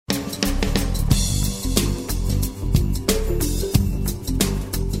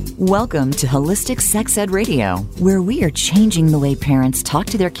Welcome to Holistic Sex Ed Radio, where we are changing the way parents talk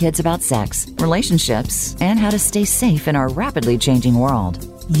to their kids about sex, relationships, and how to stay safe in our rapidly changing world.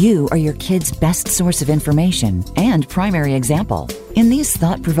 You are your kid's best source of information and primary example. In these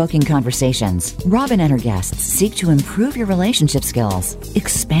thought-provoking conversations, Robin and her guests seek to improve your relationship skills,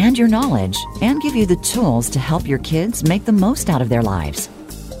 expand your knowledge, and give you the tools to help your kids make the most out of their lives.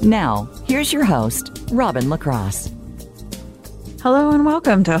 Now, here's your host, Robin LaCrosse. Hello and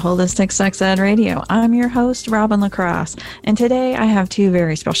welcome to Holistic Sex Ed Radio. I'm your host, Robin LaCrosse, and today I have two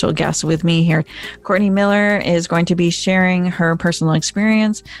very special guests with me here. Courtney Miller is going to be sharing her personal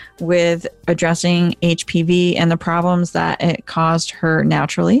experience with addressing HPV and the problems that it caused her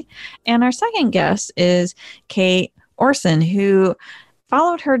naturally. And our second guest is Kate Orson, who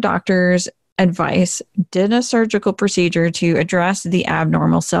followed her doctor's advice, did a surgical procedure to address the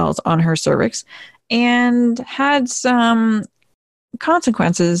abnormal cells on her cervix, and had some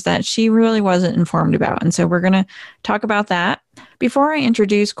consequences that she really wasn't informed about. And so we're going to talk about that. Before I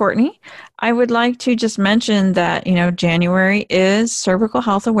introduce Courtney, I would like to just mention that, January is Cervical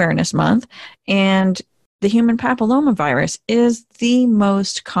Health Awareness Month, and the human papillomavirus is the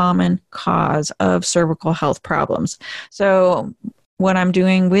most common cause of cervical health problems. So what I'm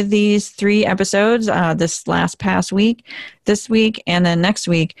doing with these 3 episodes, this past week, this week, and then next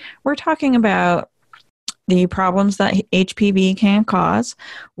week, we're talking about the problems that HPV can cause,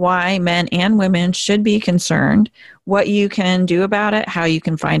 why men and women should be concerned, what you can do about it, how you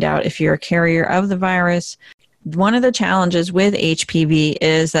can find out if you're a carrier of the virus. One of the challenges with HPV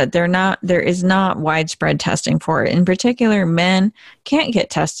is that there is not widespread testing for it. In particular, men can't get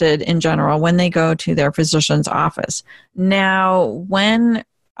tested in general when they go to their physician's office. Now, when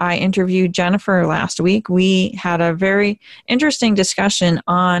I interviewed Jennifer last week, we had a very interesting discussion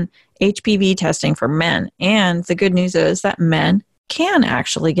on HPV testing for men. And the good news is that men can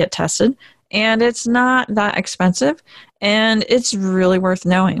actually get tested, and it's not that expensive. And it's really worth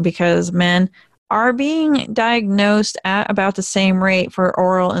knowing because men are being diagnosed at about the same rate for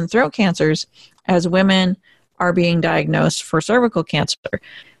oral and throat cancers as women are being diagnosed for cervical cancer.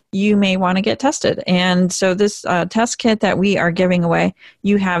 You may want to get tested. And so this test kit that we are giving away,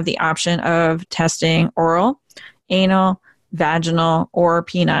 you have the option of testing oral, anal, vaginal, or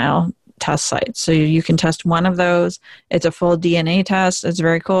penile test sites. So you can test one of those. It's a full DNA test. It's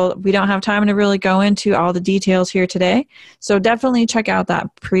very cool. We don't have time to really go into all the details here today. So definitely check out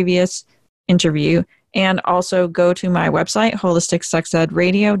that previous interview and also go to my website,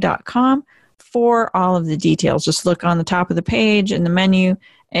 holisticsexedradio.com, for all of the details. Just look on the top of the page in the menu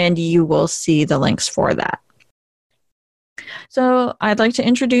and you will see the links for that. So I'd like to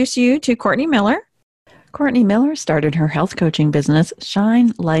introduce you to Courtney Miller. Courtney Miller started her health coaching business,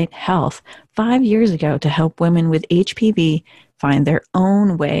 Shine Light Health, 5 years ago to help women with HPV find their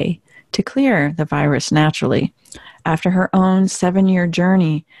own way to clear the virus naturally. After her own 7-year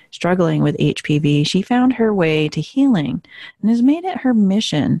journey struggling with HPV, she found her way to healing and has made it her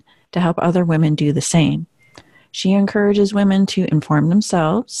mission to help other women do the same. She encourages women to inform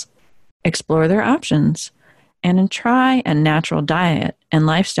themselves, explore their options, and try a natural diet and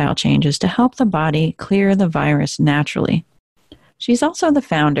lifestyle changes to help the body clear the virus naturally. She's also the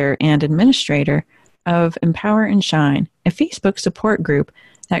founder and administrator of Empower and Shine, a Facebook support group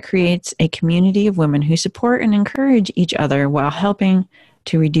that creates a community of women who support and encourage each other while helping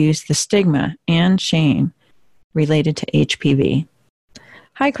to reduce the stigma and shame related to HPV.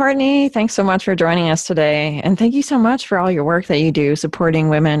 Hi, Courtney. Thanks so much for joining us today. And thank you so much for all your work that you do supporting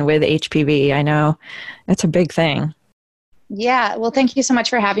women with HPV. I know it's a big thing. Yeah. Well, thank you so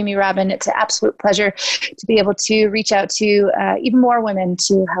much for having me, Robin. It's an absolute pleasure to be able to reach out to even more women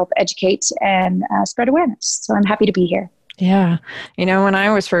to help educate and spread awareness. So I'm happy to be here. Yeah. When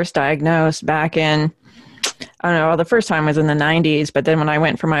I was first diagnosed back in, I don't know, well, the first time was in the 90s, but then when I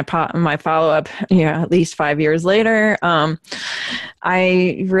went for my follow-up, at least 5 years later,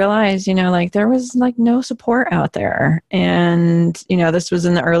 I realized, there was no support out there. And, this was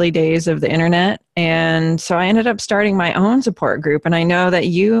in the early days of the internet. And so I ended up starting my own support group. And I know that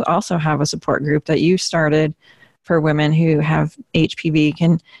you also have a support group that you started for women who have HPV.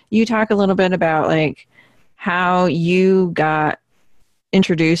 Can you talk a little bit about how you got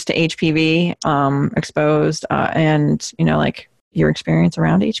introduced to HPV, exposed, and, your experience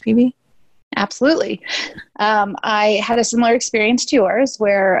around HPV? Absolutely. I had a similar experience to yours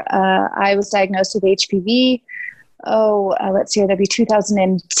where I was diagnosed with HPV, let's see, that'd be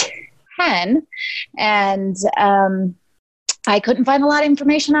 2010. And I couldn't find a lot of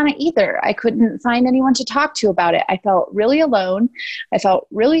information on it either. I couldn't find anyone to talk to about it. I felt really alone. I felt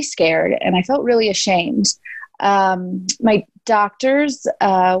really scared, and I felt really ashamed. My doctors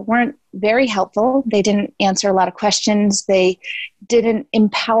weren't very helpful. They didn't answer a lot of questions. They didn't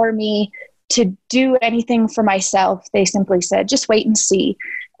empower me to do anything for myself. They simply said, just wait and see.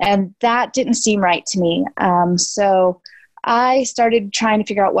 And that didn't seem right to me. So I started trying to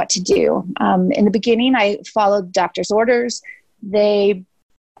figure out what to do. In the beginning, I followed doctor's orders. They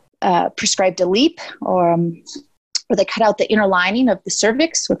prescribed a LEEP, or they cut out the inner lining of the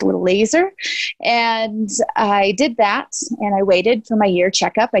cervix with a little laser. And I did that, and I waited for my year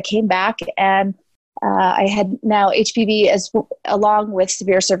checkup. I came back, and I had now HPV along with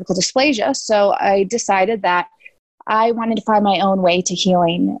severe cervical dysplasia. So I decided that I wanted to find my own way to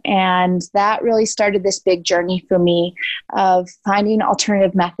healing. And that really started this big journey for me of finding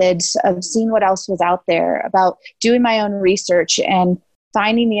alternative methods, of seeing what else was out there, about doing my own research and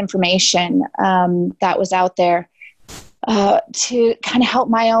finding the information that was out there to kind of help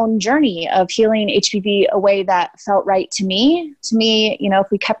my own journey of healing HPV a way that felt right to me. To me,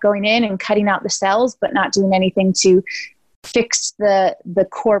 if we kept going in and cutting out the cells, but not doing anything to fix the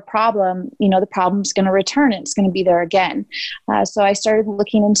core problem, the problem's going to return. It's going to be there again. So I started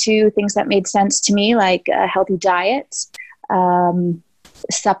looking into things that made sense to me, like a healthy diet,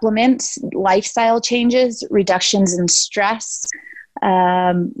 supplements, lifestyle changes, reductions in stress,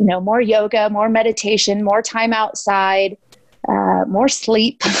 more yoga, more meditation, more time outside, more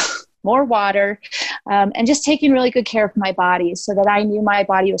sleep, more water, and just taking really good care of my body so that I knew my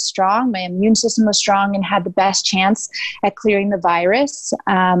body was strong, my immune system was strong, and had the best chance at clearing the virus.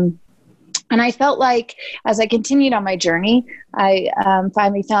 And I felt like as I continued on my journey, I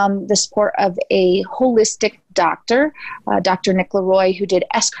finally found the support of a holistic doctor, Dr. Nick Leroy, who did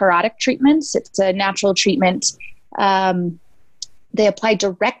escharotic treatments. It's a natural treatment. They apply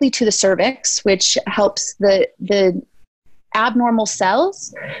directly to the cervix, which helps the abnormal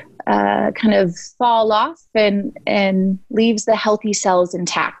cells kind of fall off and leaves the healthy cells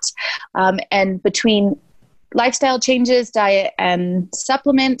intact. And between lifestyle changes, diet and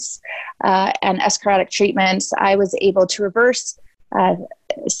supplements, and escharotic treatments, I was able to reverse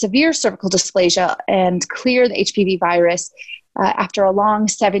severe cervical dysplasia and clear the HPV virus after a long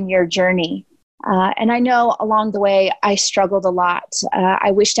 7-year journey. And I know along the way, I struggled a lot.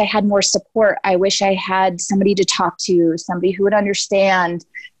 I wished I had more support. I wish I had somebody to talk to, somebody who would understand,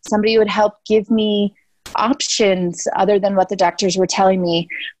 somebody who would help give me options other than what the doctors were telling me.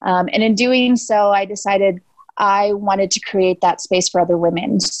 And in doing so, I decided I wanted to create that space for other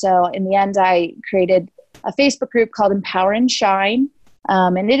women. So in the end, I created a Facebook group called Empower and Shine.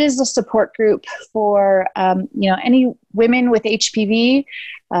 And it is a support group for, any women with HPV,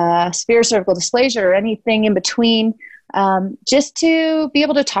 severe cervical dysplasia, or anything in between, just to be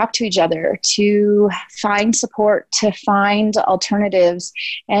able to talk to each other, to find support, to find alternatives,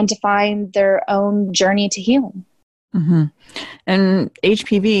 and to find their own journey to healing. Mm-hmm. And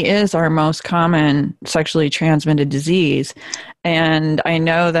HPV is our most common sexually transmitted disease. And I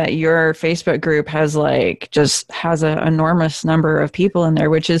know that your Facebook group has an enormous number of people in there,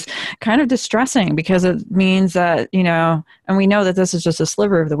 which is kind of distressing because it means that, and we know that this is just a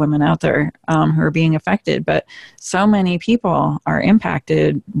sliver of the women out there who are being affected, but so many people are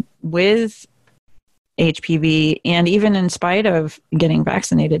impacted with HPV, and even in spite of getting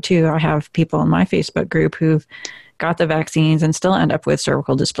vaccinated too. I have people in my Facebook group who've got the vaccines and still end up with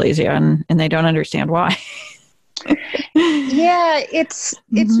cervical dysplasia, and they don't understand why. Yeah, it's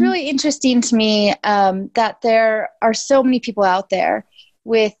really interesting to me that there are so many people out there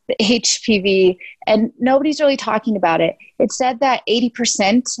with HPV and nobody's really talking about it. It's said that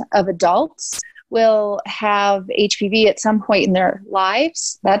 80% of adults will have HPV at some point in their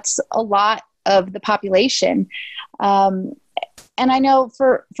lives. That's a lot of the population. And I know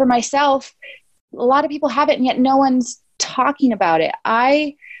for myself, a lot of people have it, and yet no one's talking about it.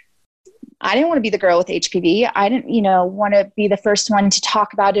 I didn't want to be the girl with HPV. I didn't, want to be the first one to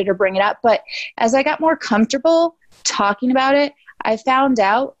talk about it or bring it up. But as I got more comfortable talking about it, I found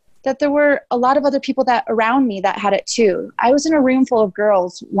out that there were a lot of other people that around me that had it too. I was in a room full of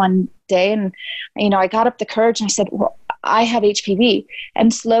girls one day, and, I got up the courage and I said, well, I have HPV.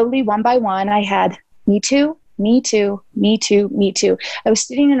 And slowly, one by one, I had me too. Me too, me too, me too. I was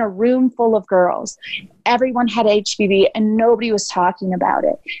sitting in a room full of girls. Everyone had HPV and nobody was talking about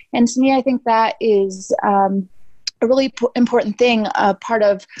it. And to me, I think that is a really important thing, part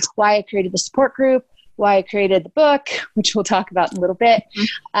of why I created the support group, why I created the book, which we'll talk about in a little bit,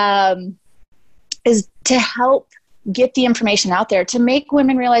 is to help get the information out there, to make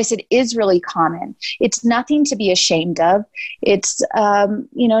women realize it is really common. It's nothing to be ashamed of. It's,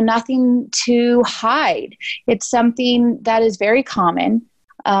 nothing to hide. It's something that is very common.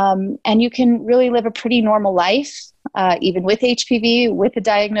 And you can really live a pretty normal life even with HPV, with a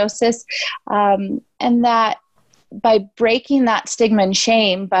diagnosis. And that by breaking that stigma and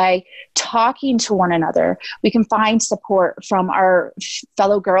shame, by talking to one another, we can find support from our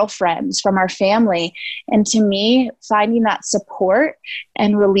fellow girlfriends, from our family. And to me, finding that support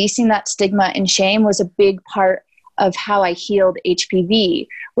and releasing that stigma and shame was a big part of how I healed HPV,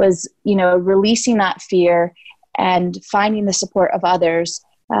 was, releasing that fear and finding the support of others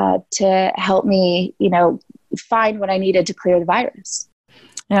to help me, find what I needed to clear the virus.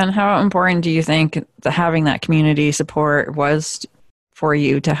 And how important do you think having that community support was for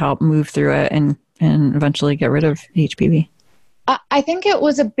you to help move through it and eventually get rid of HPV? I think it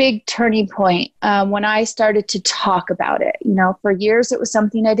was a big turning point when I started to talk about it. For years, it was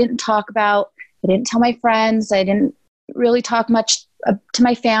something I didn't talk about. I didn't tell my friends. I didn't really talk much to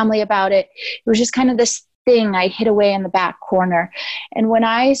my family about it. It was just kind of this thing I hid away in the back corner. And when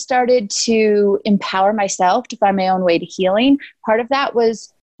I started to empower myself to find my own way to healing, part of that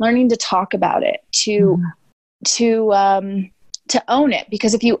was learning to talk about it, to own it.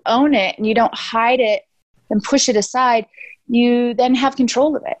 Because if you own it and you don't hide it and push it aside, you then have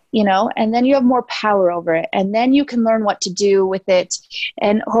control of it, and then you have more power over it. And then you can learn what to do with it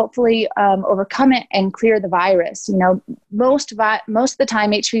and hopefully overcome it and clear the virus. Most of the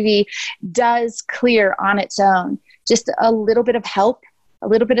time HPV does clear on its own. Just a little bit of help, a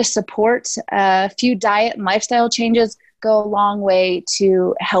little bit of support, a few diet and lifestyle changes go a long way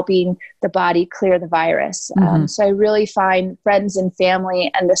to helping the body clear the virus. So I really find friends and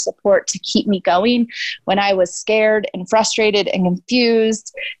family and the support to keep me going when I was scared and frustrated and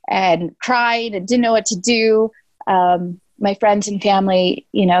confused and cried and didn't know what to do. My friends and family,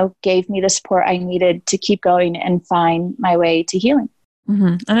 gave me the support I needed to keep going and find my way to healing.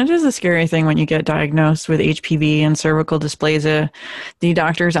 Mm-hmm. And it is a scary thing when you get diagnosed with HPV and cervical dysplasia. The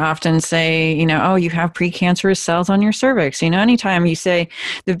doctors often say, oh, you have precancerous cells on your cervix. Anytime you say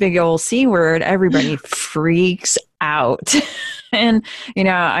the big old C word, everybody freaks out. And,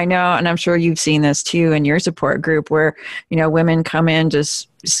 I know, and I'm sure you've seen this too in your support group where, women come in just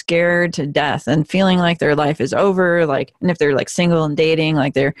scared to death and feeling like their life is over. And if they're single and dating,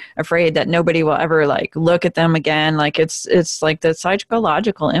 they're afraid that nobody will ever look at them again. It's like the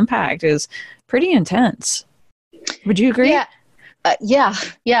psychological impact is pretty intense. Would you agree? Yeah.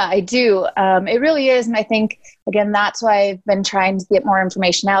 Yeah, I do. It really is. And I think, again, that's why I've been trying to get more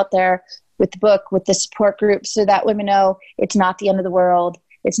information out there with the book, with the support group, so that women know it's not the end of the world.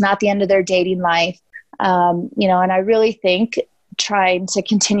 It's not the end of their dating life. And I really think trying to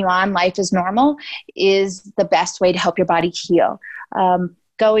continue on life as normal is the best way to help your body heal.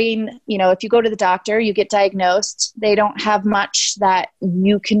 If you go to the doctor, you get diagnosed, they don't have much that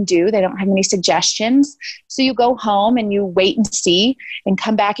you can do. They don't have any suggestions. So you go home and you wait and see and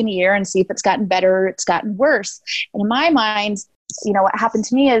come back in a year and see if it's gotten better or it's gotten worse. And in my mind, what happened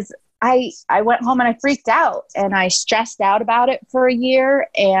to me is I went home and I freaked out and I stressed out about it for a year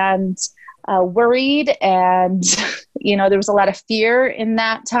and worried. And, there was a lot of fear in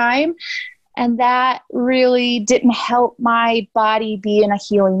that time. And that really didn't help my body be in a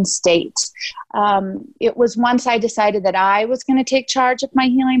healing state. It was once I decided that I was going to take charge of my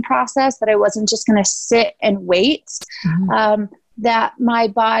healing process, that I wasn't just going to sit and wait, that my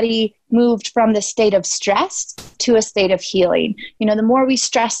body moved from the state of stress to a state of healing. The more we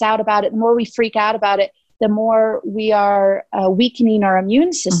stress out about it, the more we freak out about it, the more we are weakening our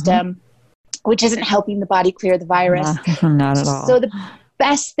immune system, which isn't helping the body clear the virus. Not at all. So the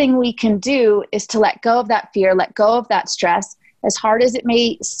best thing we can do is to let go of that fear, let go of that stress. As hard as it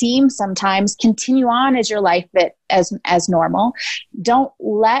may seem sometimes, continue on as your life as normal. Don't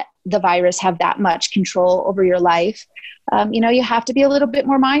let the virus have that much control over your life. You have to be a little bit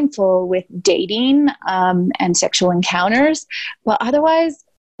more mindful with dating and sexual encounters, but otherwise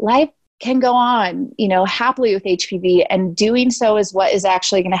life can go on, happily with HPV, and doing so is what is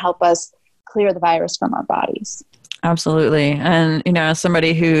actually going to help us clear the virus from our bodies. Absolutely. And, as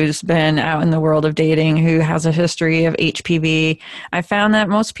somebody who's been out in the world of dating, who has a history of HPV, I found that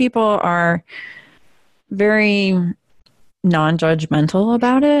most people are very non-judgmental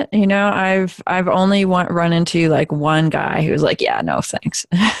about it. I've only run into one guy who's like, yeah, no, thanks.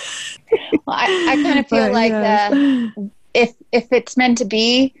 Well, I kind of feel if it's meant to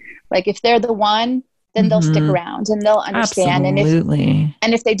be, if they're the one, then they'll stick around and they'll understand. Absolutely.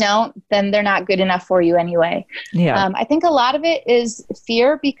 And if they don't, then they're not good enough for you anyway. Yeah. I think a lot of it is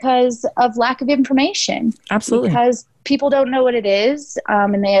fear because of lack of information. Absolutely. Because people don't know what it is,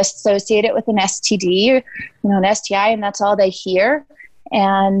 and they associate it with an STD or an STI, and that's all they hear.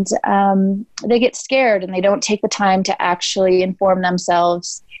 And they get scared and they don't take the time to actually inform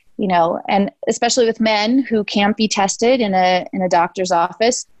themselves, and especially with men who can't be tested in a doctor's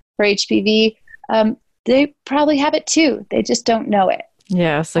office for HPV, they probably have it too. They just don't know it.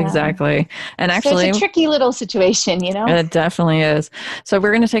 Yes, exactly. And actually, so it's a tricky little situation, It definitely is. So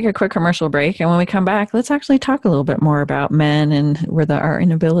we're going to take a quick commercial break. And when we come back, let's actually talk a little bit more about men and our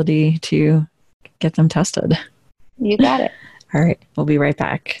inability to get them tested. You got it. All right. We'll be right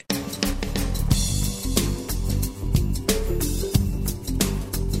back.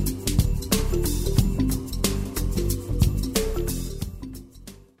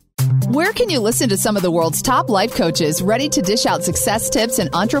 Where can you listen to some of the world's top life coaches ready to dish out success tips and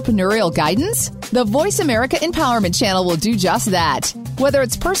entrepreneurial guidance? The Voice America Empowerment Channel will do just that. Whether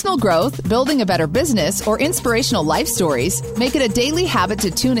it's personal growth, building a better business, or inspirational life stories, make it a daily habit to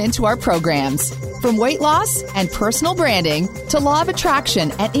tune into our programs. From weight loss and personal branding to law of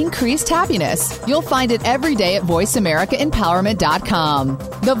attraction and increased happiness, you'll find it every day at VoiceAmericaEmpowerment.com.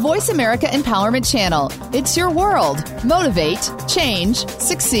 The Voice America Empowerment Channel. It's your world. Motivate, change,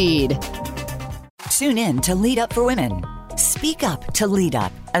 succeed. Tune in to Lead Up for Women. Speak up to lead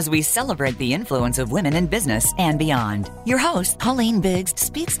up as we celebrate the influence of women in business and beyond. Your host, Pauline Biggs,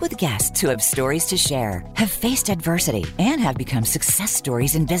 speaks with guests who have stories to share, have faced adversity, and have become success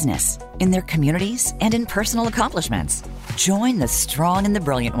stories in business, in their communities, and in personal accomplishments. Join the strong and the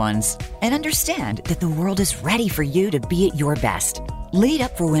brilliant ones and understand that the world is ready for you to be at your best. Lead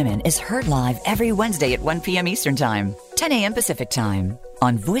Up for Women is heard live every Wednesday at 1 p.m. Eastern Time, 10 a.m. Pacific Time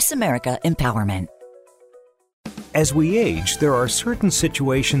on Voice America Empowerment. As we age, there are certain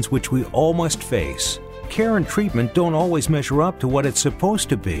situations which we all must face. Care and treatment don't always measure up to what it's supposed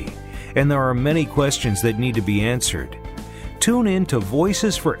to be, and there are many questions that need to be answered. Tune in to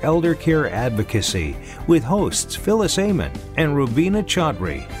Voices for Elder Care Advocacy with hosts Phyllis Amon and Rubina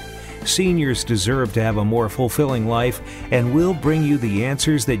Chaudhry. Seniors deserve to have a more fulfilling life, and we'll bring you the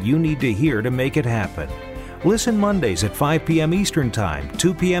answers that you need to hear to make it happen. Listen Mondays at 5 p.m. Eastern Time,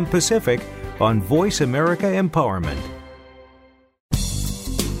 2 p.m. Pacific, on Voice America Empowerment.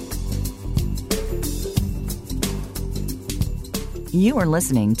 You are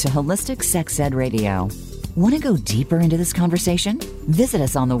listening to Holistic Sex Ed Radio. Want to go deeper into this conversation? Visit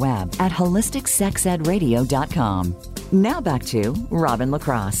us on the web at holisticsexedradio.com. Now back to Robin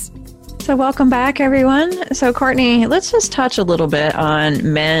LaCrosse. So welcome back, everyone. So Courtney, let's just touch a little bit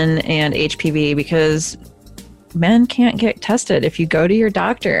on men and HPV, because men can't get tested. If you go to your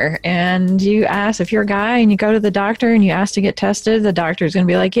doctor and you ask, if you're a guy and you go to the doctor and you ask to get tested, the doctor's going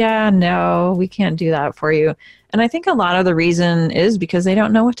to be like, yeah, no, we can't do that for you. And I think a lot of the reason is because they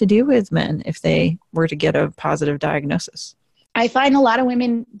don't know what to do with men if they were to get a positive diagnosis. I find a lot of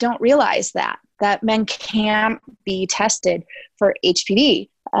women don't realize that men can't be tested for HPV.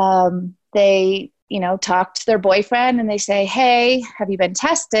 They, talk to their boyfriend and they say, hey, have you been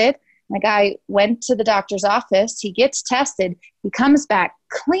tested? The guy went to the doctor's office, he gets tested, he comes back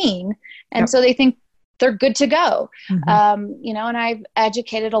clean. And so they think they're good to go. Mm-hmm. And I've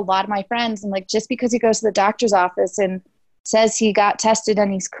educated a lot of my friends, and just because he goes to the doctor's office and says he got tested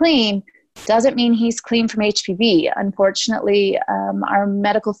and he's clean, doesn't mean he's clean from HPV. Unfortunately, our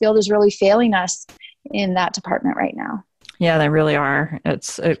medical field is really failing us in that department right now. Yeah, they really are.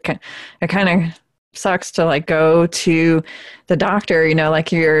 It kind of sucks to go to the doctor,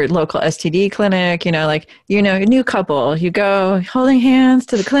 like your local STD clinic, a new couple, you go holding hands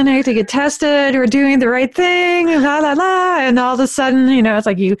to the clinic to get tested, or doing the right thing, la, la, la. And all of a sudden, it's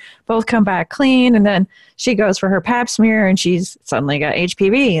like you both come back clean. And then she goes for her pap smear and she's suddenly got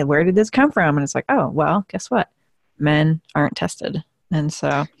HPV. And where did this come from? And it's like, oh, well, guess what? Men aren't tested. And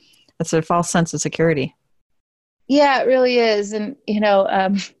so it's a false sense of security. Yeah, it really is. And,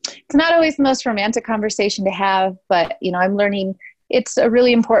 it's not always the most romantic conversation to have, but, I'm learning it's a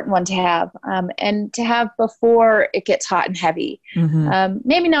really important one to have, and to have before it gets hot and heavy. Mm-hmm.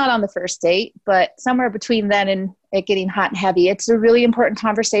 Maybe not on the first date, but somewhere between then and it getting hot and heavy. It's a really important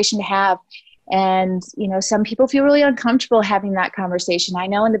conversation to have. And, some people feel really uncomfortable having that conversation. I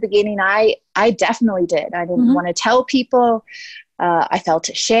know in the beginning, I definitely did. I didn't want to tell people. I felt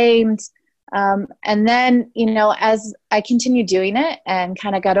ashamed. And then, as I continued doing it and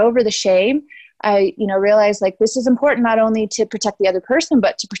kind of got over the shame, I, realized this is important not only to protect the other person,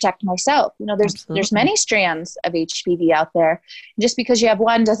 but to protect myself. There's many strands of HPV out there. Just because you have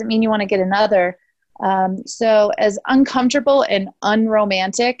one doesn't mean you want to get another. So as uncomfortable and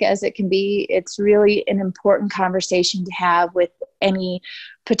unromantic as it can be, it's really an important conversation to have with any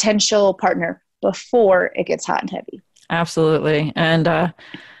potential partner before it gets hot and heavy. Absolutely. And,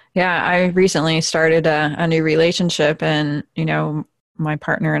 yeah, I recently started a new relationship, and, my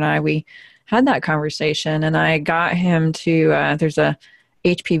partner and I, we had that conversation, and I got him to, there's a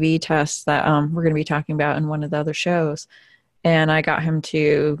HPV test that we're going to be talking about in one of the other shows. And I got him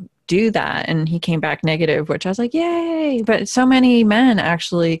to do that, and he came back negative, which I was like, yay. But so many men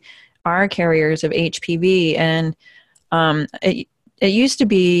actually are carriers of HPV. And it used to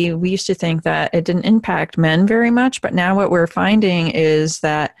be, we used to think that it didn't impact men very much, but now what we're finding is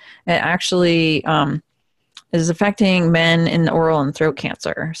that it actually is affecting men in oral and throat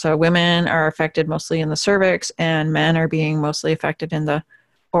cancer. So women are affected mostly in the cervix, and men are being mostly affected in the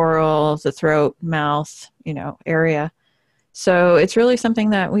oral, the throat, mouth, area. So it's really something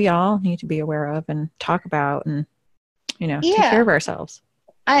that we all need to be aware of and talk about and, take care of ourselves.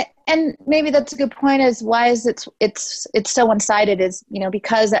 And maybe that's a good point, is why is it's so one-sided is,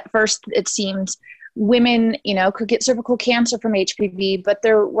 because at first it seemed women, could get cervical cancer from HPV, but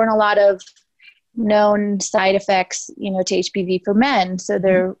there weren't a lot of known side effects, to HPV for men. So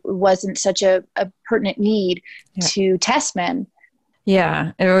there wasn't such a pertinent need to test men.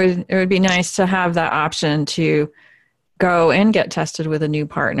 Yeah. It would be nice to have that option to go and get tested with a new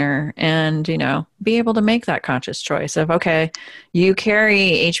partner and, be able to make that conscious choice of, okay, you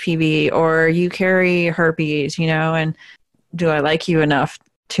carry HPV or you carry herpes, and do I like you enough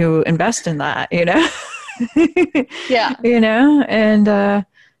to invest in that, Yeah. And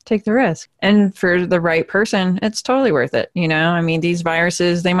take the risk. And for the right person, it's totally worth it. These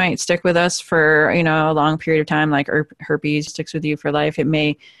viruses, they might stick with us for, a long period of time, like herpes sticks with you for life. It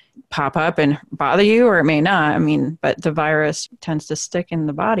may pop up and bother you, or it may not. But the virus tends to stick in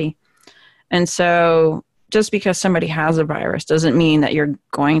the body. And so just because somebody has a virus doesn't mean that you're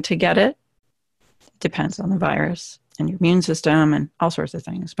going to get it. It depends on the virus and your immune system and all sorts of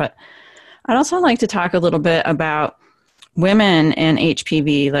things. But I'd also like to talk a little bit about women and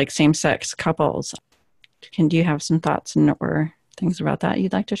HPV, like same-sex couples. Do you have some thoughts or things about that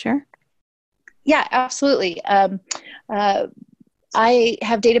you'd like to share? Yeah, absolutely. I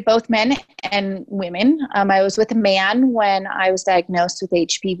have dated both men and women. I was with a man when I was diagnosed with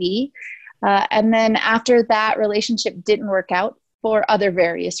HPV. And then after that relationship didn't work out for other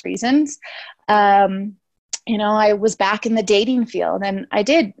various reasons, I was back in the dating field, and I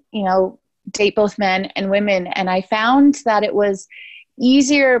did, date both men and women. And I found that it was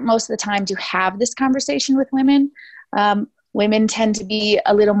easier most of the time to have this conversation with women. Women tend to be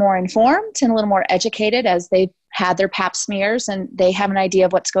a little more informed and a little more educated, as they've had their pap smears and they have an idea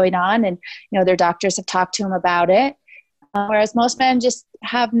of what's going on, and their doctors have talked to them about it. Whereas most men just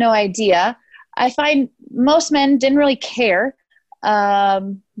have no idea. I find most men didn't really care,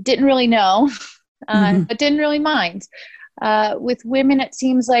 didn't really know, but didn't really mind. With women, it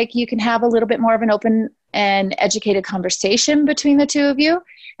seems like you can have a little bit more of an open and educated conversation between the two of you.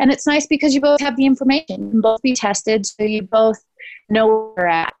 And it's nice because you both have the information. You can both be tested, so you both know where you're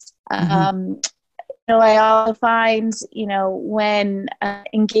at. I also find, when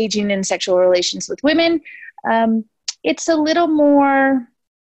engaging in sexual relations with women, it's a little more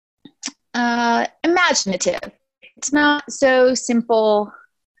imaginative. It's not so simple,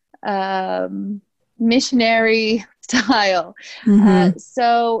 missionary style.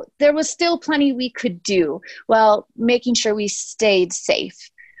 So there was still plenty we could do while making sure we stayed safe.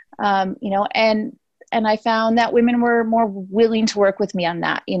 And I found that women were more willing to work with me on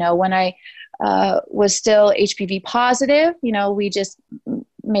that. When I was still HPV positive, we just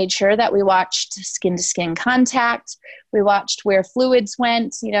made sure that we watched skin to skin contact. We watched where fluids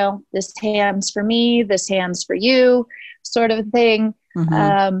went, this hand's for me, this hand's for you, sort of thing.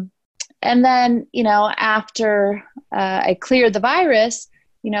 And then, after I cleared the virus,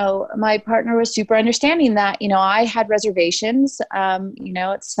 my partner was super understanding that, I had reservations.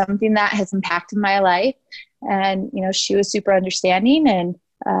 It's something that has impacted my life. And, she was super understanding and,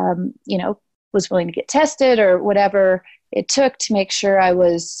 was willing to get tested or whatever it took to make sure I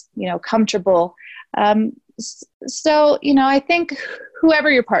was, comfortable. So, I think whoever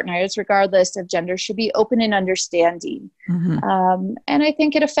your partner is, regardless of gender, should be open and understanding. And I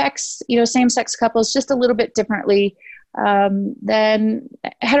think it affects, same-sex couples just a little bit differently than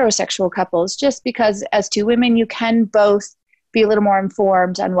heterosexual couples, just because as two women, you can both be a little more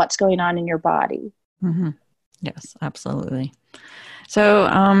informed on what's going on in your body. Yes, absolutely.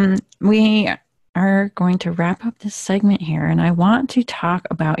 So we are going to wrap up this segment here, and I want to talk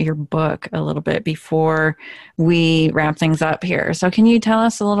about your book a little bit before we wrap things up here. So can you tell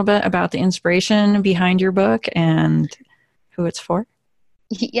us a little bit about the inspiration behind your book and who it's for?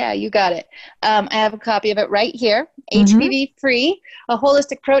 Yeah, you got it. I have a copy of it right here. HPV Free, a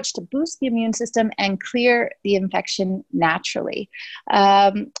holistic approach to boost the immune system and clear the infection naturally.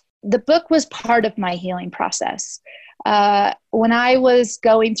 The book was part of my healing process. When I was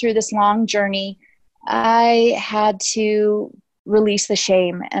going through this long journey, I had to release the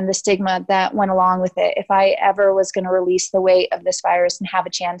shame and the stigma that went along with it, if I ever was going to release the weight of this virus and have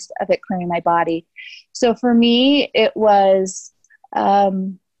a chance of it clearing my body. So for me, it was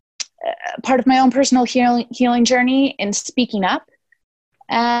part of my own personal healing journey in speaking up,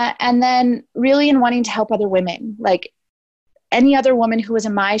 and then really in wanting to help other women, like any other woman who was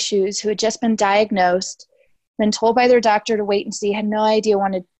in my shoes, who had just been diagnosed, been told by their doctor to wait and see, had no idea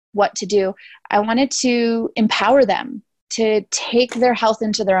what to do. I wanted to empower them to take their health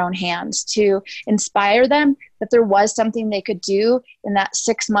into their own hands, to inspire them that there was something they could do in that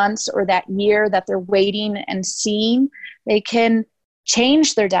 6 months or that year that they're waiting and seeing. They can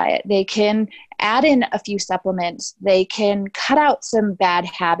change their diet. They can add in a few supplements. They can cut out some bad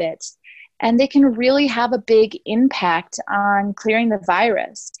habits, and they can really have a big impact on clearing the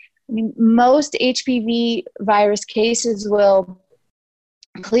virus. I mean, most HPV virus cases will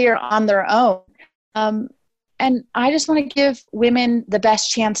clear on their own. And I just want to give women the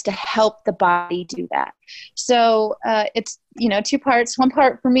best chance to help the body do that. So it's, two parts, one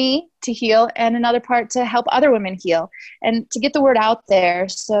part for me to heal and another part to help other women heal and to get the word out there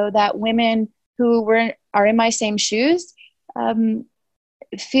so that women who are in my same shoes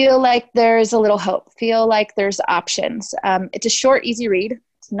feel like there's a little hope, feel like there's options. It's a short, easy read.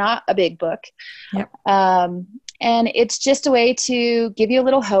 It's not a big book. Yep. And it's just a way to give you a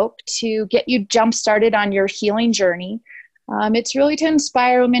little hope, to get you jump started on your healing journey. It's really to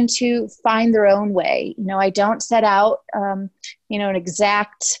inspire women to find their own way. I don't set out, an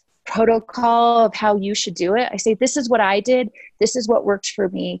exact protocol of how you should do it. I say, this is what I did. This is what worked for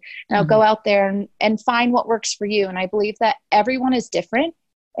me. And I'll go out there and find what works for you. And I believe that everyone is different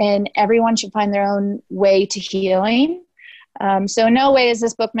and everyone should find their own way to healing. So in no way is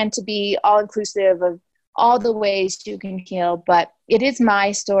this book meant to be all inclusive of all the ways you can heal, but it is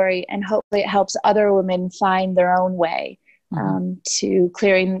my story, and hopefully it helps other women find their own way to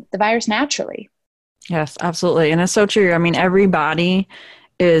clearing the virus naturally. Yes, absolutely. And it's so true. I mean, every body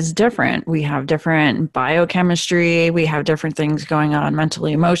is different. We have different biochemistry. We have different things going on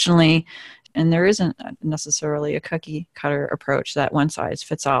mentally, emotionally, and there isn't necessarily a cookie cutter approach that one size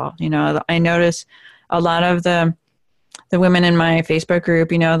fits all. I notice a lot of the women in my Facebook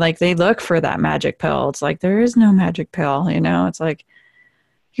group, like they look for that magic pill. It's like, there is no magic pill, it's like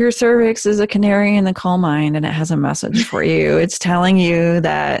your cervix is a canary in the coal mine and it has a message for you. It's telling you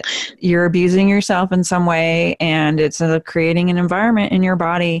that you're abusing yourself in some way, and it's creating an environment in your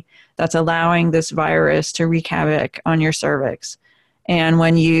body that's allowing this virus to wreak havoc on your cervix. And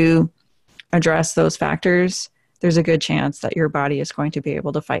when you address those factors, there's a good chance that your body is going to be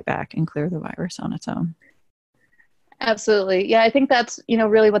able to fight back and clear the virus on its own. Absolutely. Yeah, I think that's,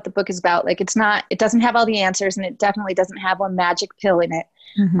 really what the book is about. Like, it doesn't have all the answers, and it definitely doesn't have one magic pill in it.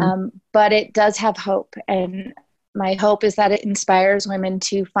 But it does have hope. And my hope is that it inspires women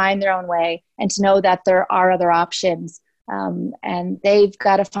to find their own way and to know that there are other options. And they've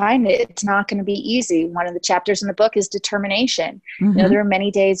got to find it. It's not going to be easy. One of the chapters in the book is determination. There were many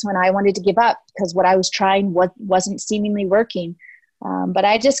days when I wanted to give up because what I was trying wasn't seemingly working. But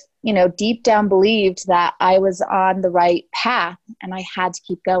I just, deep down believed that I was on the right path and I had to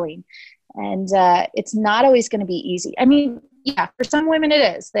keep going. And it's not always going to be easy. I mean, yeah, for some women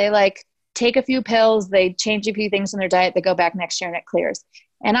it is. They take a few pills, they change a few things in their diet, they go back next year and it clears.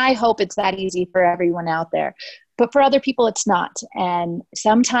 And I hope it's that easy for everyone out there. But for other people, it's not. And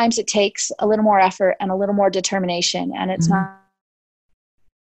sometimes it takes a little more effort and a little more determination. And it's not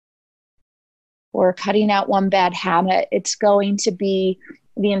or cutting out one bad habit. It's going to be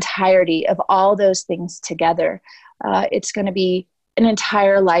the entirety of all those things together. It's going to be an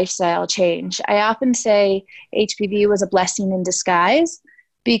entire lifestyle change. I often say HPV was a blessing in disguise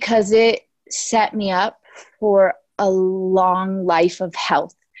because it set me up for a long life of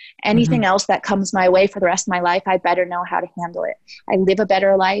health. Anything else that comes my way for the rest of my life, I better know how to handle it. I live a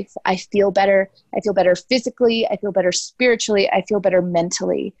better life. I feel better. I feel better physically. I feel better spiritually. I feel better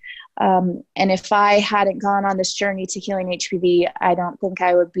mentally. And if I hadn't gone on this journey to healing HPV, I don't think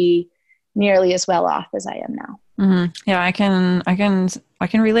I would be nearly as well off as I am now. Yeah, I can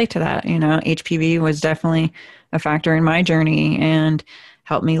relate to that. HPV was definitely a factor in my journey and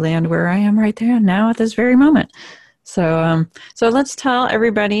helped me land where I am right there now at this very moment. So let's tell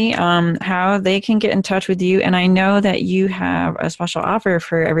everybody how they can get in touch with you. And I know that you have a special offer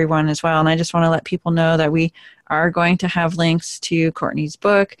for everyone as well. And I just want to let people know that we are going to have links to Courtney's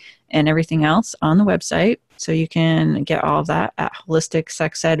book and everything else on the website. So you can get all of that at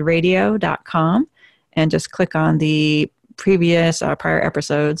holisticsexedradio.com and just click on the previous prior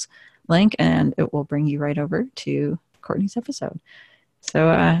episodes link and it will bring you right over to Courtney's episode. So,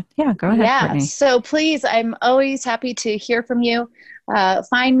 go ahead, Courtney. So please, I'm always happy to hear from you.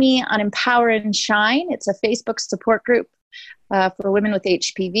 Find me on Empower and Shine. It's a Facebook support group for women with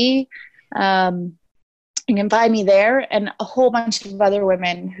HPV. You can find me there and a whole bunch of other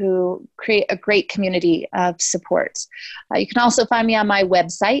women who create a great community of support. You can also find me on my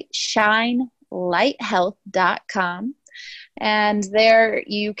website, shinelightehealth.com. And there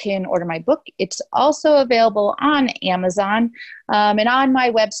you can order my book. It's also available on Amazon. And on my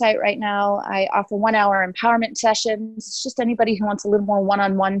website right now, I offer 1-hour empowerment sessions. It's just anybody who wants a little more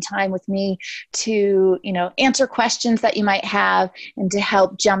one-on-one time with me to, answer questions that you might have and to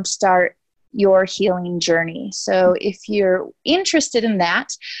help jumpstart your healing journey. So if you're interested in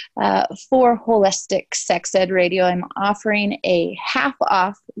that, for Holistic Sex Ed Radio, I'm offering a half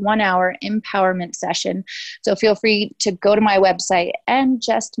off 1-hour empowerment session. So feel free to go to my website and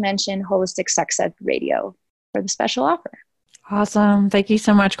just mention Holistic Sex Ed Radio for the special offer. Awesome. Thank you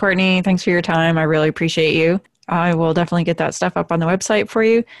so much, Courtney. Thanks for your time. I really appreciate you. I will definitely get that stuff up on the website for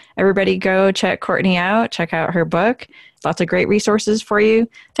you. Everybody go check Courtney out. Check out her book. Lots of great resources for you.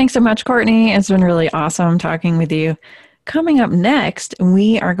 Thanks so much, Courtney. It's been really awesome talking with you. Coming up next,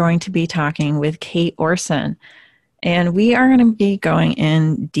 we are going to be talking with Kate Orson. And we are going to be going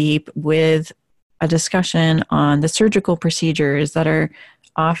in deep with a discussion on the surgical procedures that are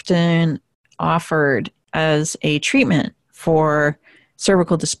often offered as a treatment for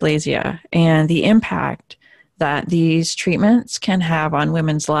cervical dysplasia and the impact that these treatments can have on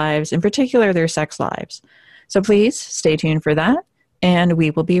women's lives, in particular their sex lives. So please stay tuned for that, and we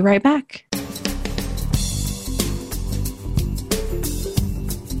will be right back.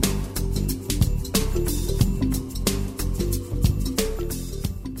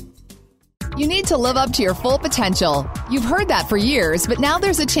 You need to live up to your full potential. You've heard that for years, but now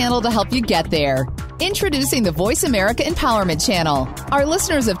there's a channel to help you get there. Introducing the Voice America Empowerment Channel. Our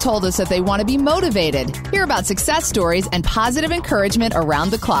listeners have told us that they want to be motivated, hear about success stories, and positive encouragement around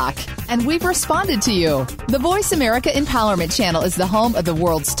the clock. And we've responded to you. The Voice America Empowerment Channel is the home of the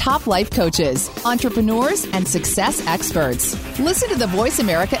world's top life coaches, entrepreneurs, and success experts. Listen to the Voice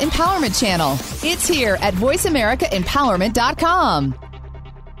America Empowerment Channel. It's here at voiceamericaempowerment.com.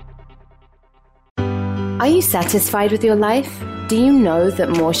 Are you satisfied with your life? Do you know that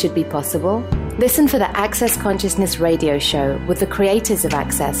more should be possible? Listen for the Access Consciousness radio show with the creators of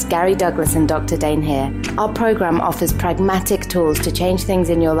Access, Gary Douglas and Dr. Dane here. Our program offers pragmatic tools to change things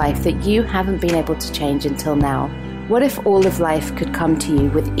in your life that you haven't been able to change until now. What if all of life could come to you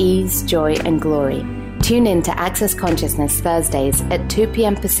with ease, joy, and glory? Tune in to Access Consciousness Thursdays at 2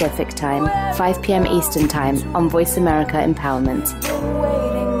 p.m. Pacific Time, 5 p.m. Eastern Time on Voice America Empowerment.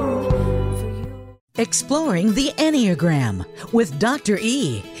 Exploring the Enneagram with Dr.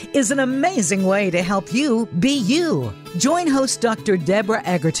 E is an amazing way to help you be you. Join host Dr. Deborah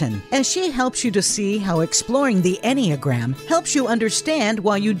Egerton as she helps you to see how exploring the Enneagram helps you understand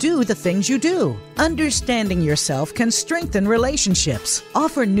why you do the things you do. Understanding yourself can strengthen relationships,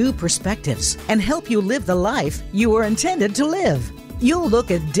 offer new perspectives, and help you live the life you were intended to live. You'll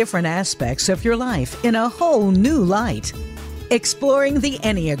look at different aspects of your life in a whole new light. Exploring the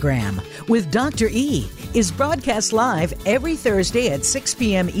Enneagram with Dr. E is broadcast live every Thursday at 6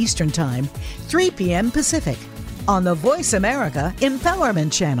 p.m. Eastern Time, 3 p.m. Pacific, on the Voice America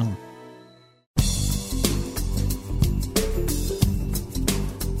Empowerment Channel.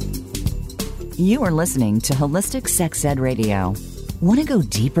 You are listening to Holistic Sex Ed Radio. Want to go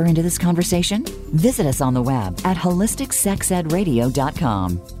deeper into this conversation? Visit us on the web at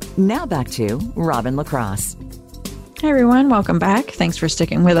holisticsexedradio.com. Now back to Robin LaCrosse. Hey everyone, welcome back. Thanks for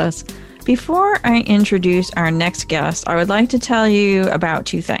sticking with us. Before I introduce our next guest, I would like to tell you about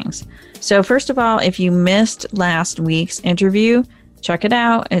two things. So first of all, if you missed last week's interview, check it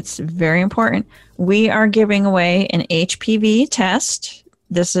out. It's very important. We are giving away an HPV test.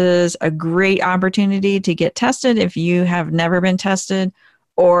 This is a great opportunity to get tested if you have never been tested,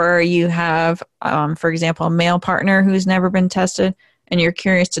 or you have, for example, a male partner who's never been tested and you're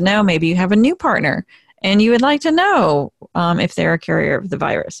curious to know, maybe you have a new partner and you would like to know if they're a carrier of the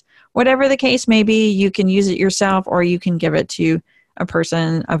virus. Whatever the case may be, you can use it yourself or you can give it to a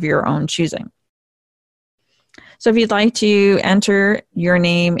person of your own choosing. So if you'd like to enter your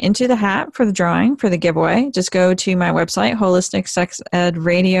name into the hat for the drawing, for the giveaway, just go to my website,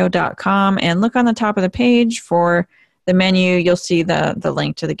 holisticsexedradio.com, and look on the top of the page for the menu. You'll see the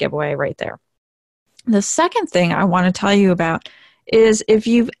link to the giveaway right there. The second thing I want to tell you about is if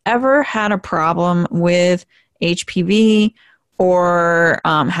you've ever had a problem with HPV or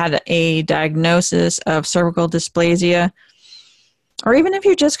had a diagnosis of cervical dysplasia, or even if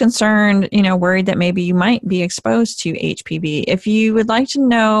you're just concerned, worried that maybe you might be exposed to HPV. If you would like to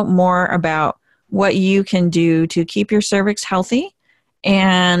know more about what you can do to keep your cervix healthy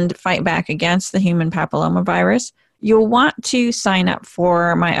and fight back against the human papillomavirus, you'll want to sign up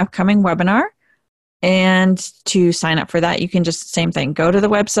for my upcoming webinar. And to sign up for that, you can just, same thing, go to the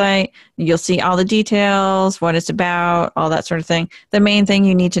website. You'll see all the details, what it's about, all that sort of thing. The main thing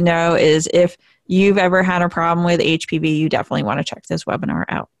you need to know is if you've ever had a problem with HPV, you definitely want to check this webinar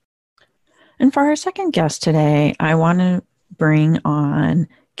out. And for our second guest today, I want to bring on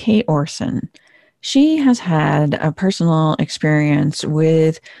Kate Orson. She has had a personal experience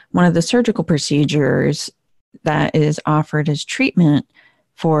with one of the surgical procedures that is offered as treatment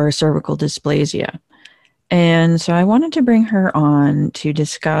for cervical dysplasia. And so I wanted to bring her on to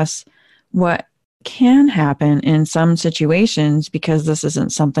discuss what can happen in some situations, because this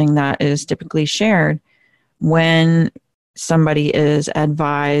isn't something that is typically shared when somebody is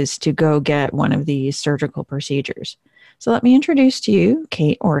advised to go get one of these surgical procedures. So let me introduce to you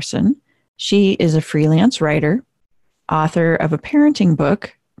Kate Orson. She is a freelance writer, author of a parenting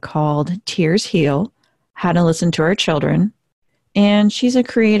book called Tears Heal: How to Listen to Our Children, and she's a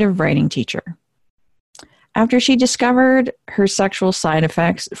creative writing teacher. After she discovered her sexual side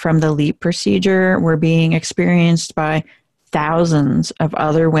effects from the LEAP procedure were being experienced by thousands of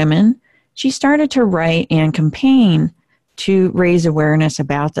other women, she started to write and campaign to raise awareness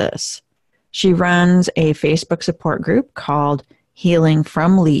about this. She runs a Facebook support group called Healing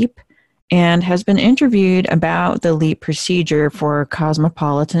from LEAP and has been interviewed about the LEAP procedure for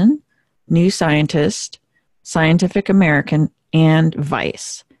Cosmopolitan, New Scientist, Scientific American, and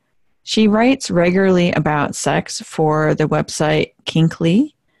Vice. She writes regularly about sex for the website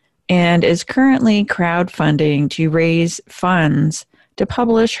Kinkly and is currently crowdfunding to raise funds to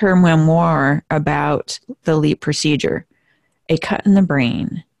publish her memoir about the LEAP procedure, A Cut in the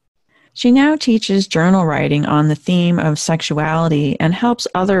Brain. She now teaches journal writing on the theme of sexuality and helps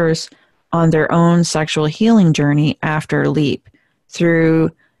others on their own sexual healing journey after LEAP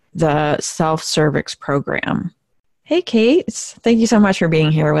through the Self-Cervix program. Hey, Kate. Thank you so much for being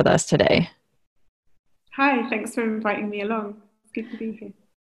here with us today. Hi, thanks for inviting me along. It's good to be here.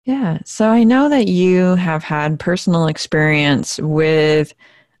 Yeah, so I know that you have had personal experience with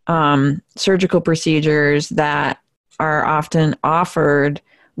surgical procedures that are often offered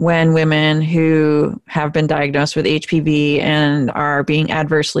when women who have been diagnosed with HPV and are being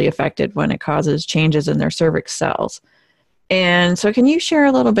adversely affected when it causes changes in their cervix cells. And so can you share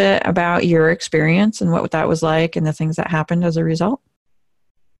a little bit about your experience and what that was like and the things that happened as a result?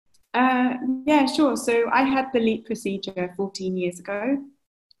 Yeah, sure. So I had the LEAP procedure 14 years ago,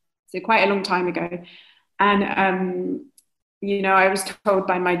 so quite a long time ago. And, I was told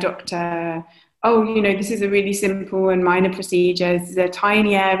by my doctor, this is a really simple and minor procedure. This is a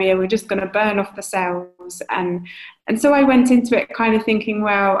tiny area. We're just going to burn off the cells. And so I went into it kind of thinking,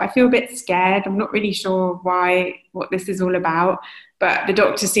 well, I feel a bit scared. I'm not really sure what this is all about. But the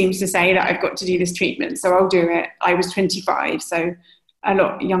doctor seems to say that I've got to do this treatment, so I'll do it. I was 25, so a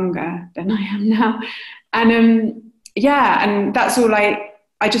lot younger than I am now. And and that's all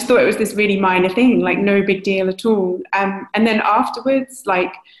I just thought it was this really minor thing, like no big deal at all. And then afterwards,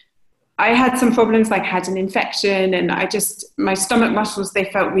 I had some problems, I had an infection and my stomach muscles, they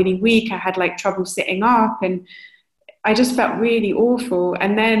felt really weak. I had trouble sitting up and I just felt really awful.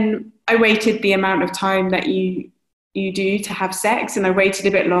 And then I waited the amount of time that you do to have sex, and I waited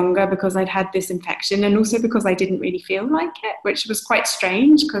a bit longer because I'd had this infection and also because I didn't really feel like it, which was quite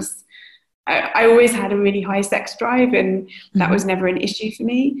strange because I always had a really high sex drive and that was never an issue for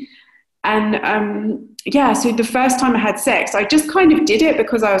me. And so the first time I had sex, I just kind of did it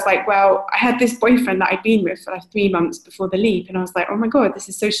because I was like, well, I had this boyfriend that I'd been with for 3 months before the LEAP, and I was like, oh my God, this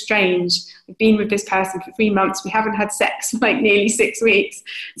is so strange. I've been with this person for 3 months. We haven't had sex for nearly 6 weeks.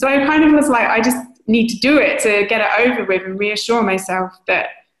 So I kind of was like, I just need to do it to get it over with and reassure myself that,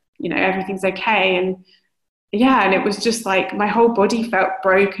 everything's okay. And it was just my whole body felt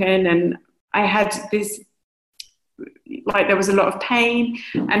broken and I had this, there was a lot of pain,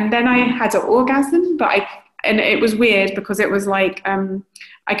 and then I had an orgasm, and it was weird because it was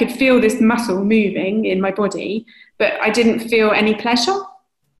I could feel this muscle moving in my body, but I didn't feel any pleasure.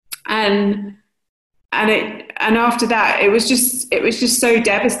 And after that, it was just so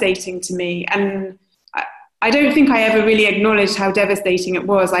devastating to me. And I don't think I ever really acknowledged how devastating it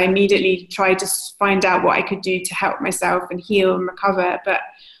was. I immediately tried to find out what I could do to help myself and heal and recover, but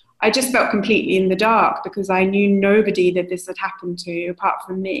I just felt completely in the dark because I knew nobody that this had happened to apart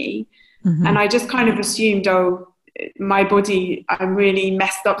from me. Mm-hmm. And I just kind of assumed, my body, I'm really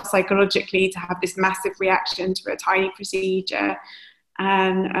messed up psychologically to have this massive reaction to a tiny procedure.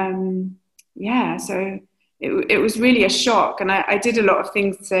 And so it was really a shock. And I did a lot of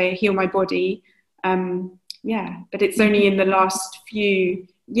things to heal my body. But it's only in the last few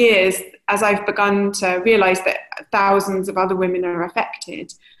years, as I've begun to realize that thousands of other women are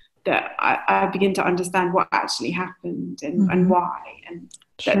affected, that I begin to understand what actually happened and why, and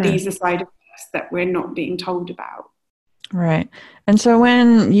that these are side effects that we're not being told about. Right. And so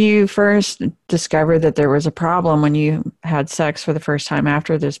when you first discovered that there was a problem when you had sex for the first time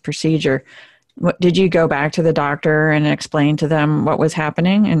after this procedure, did you go back to the doctor and explain to them what was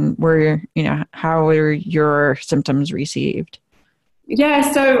happening, and how were your symptoms received? Yeah,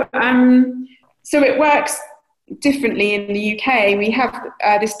 so it works differently in the UK. We have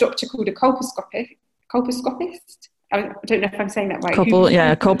this doctor called a colposcopist. I don't know if I'm saying that right.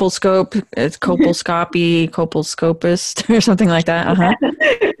 Colposcope. It's colposcopy, colposcopist, or something like that.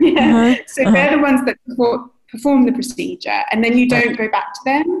 So they're the ones that perform the procedure, and then you don't go back to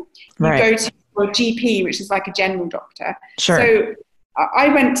them. You go to your GP, which is like a general doctor. Sure. So I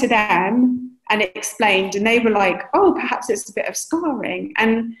went to them and explained, and they were like, "Oh, perhaps it's a bit of scarring."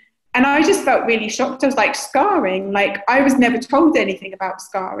 And I just felt really shocked. I was like, scarring? Like, I was never told anything about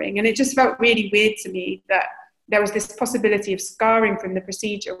scarring. And it just felt really weird to me that there was this possibility of scarring from the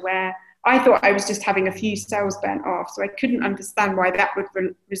procedure, where I thought I was just having a few cells burnt off. So I couldn't understand why that would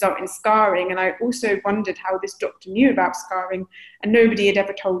result in scarring. And I also wondered how this doctor knew about scarring. And nobody had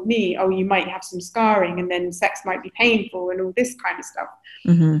ever told me, oh, you might have some scarring and then sex might be painful and all this kind of stuff.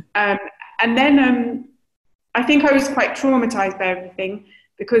 And then I think I was quite traumatized by everything,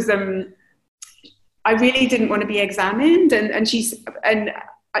 because I really didn't want to be examined. And she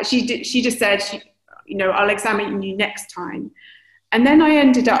just said, I'll examine you next time. And then I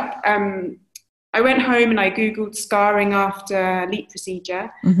ended up, I went home and I Googled scarring after LEEP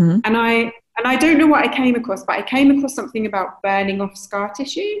procedure. And I don't know what I came across, but I came across something about burning off scar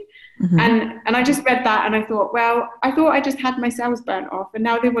tissue. And I just read that and I thought, well, I thought I just had my cells burnt off, and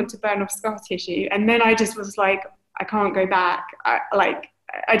now they want to burn off scar tissue. And then I just was like, I can't go back.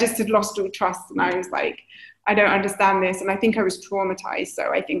 I just had lost all trust, and I was like, I don't understand this. And I think I was traumatized. So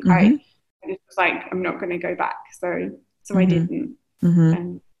I think I just was like, I'm not going to go back. So I didn't.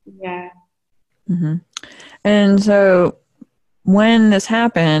 And And so when this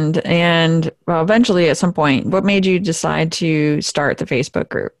happened, and eventually at some point, what made you decide to start the Facebook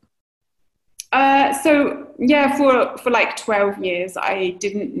group? For like 12 years, I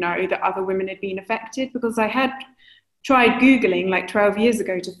didn't know that other women had been affected, because I had tried Googling like 12 years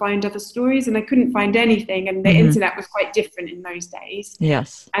ago to find other stories, and I couldn't find anything. And the internet was quite different in those days.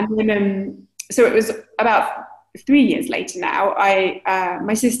 Yes. And then, so it was about 3 years later now,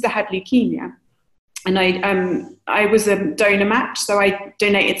 my sister had leukemia, and I was a donor match. So I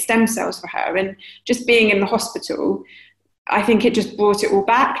donated stem cells for her, and just being in the hospital, I think it just brought it all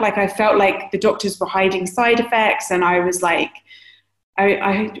back. Like, I felt like the doctors were hiding side effects, and I was like,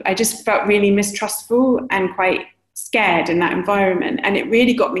 I just felt really mistrustful and quite scared in that environment. And it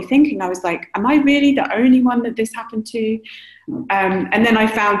really got me thinking. I was like, am I really the only one that this happened to? And then I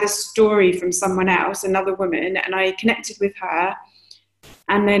found this story from someone else, another woman, and I connected with her.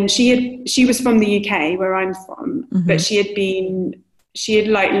 And then she was from the UK, where I'm from, but she had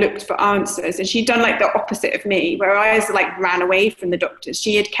like looked for answers, and she'd done like the opposite of me, where I was like ran away from the doctors.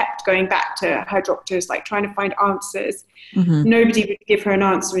 She had kept going back to her doctors, like trying to find answers. Nobody would give her an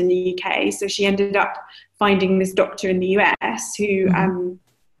answer in the UK. So she ended up finding this doctor in the US who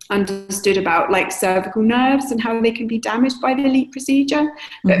understood about like cervical nerves and how they can be damaged by the LEEP procedure.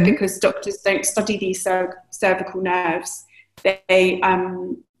 But because doctors don't study these cervical nerves, they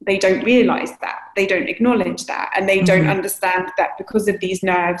don't realize that, they don't acknowledge that, and they don't understand that because of these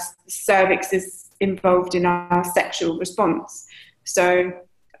nerves, the cervix is involved in our sexual response. So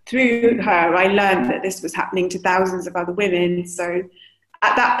through her, I learned that this was happening to thousands of other women. So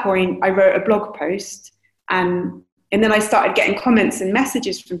at that point, I wrote a blog post, and then I started getting comments and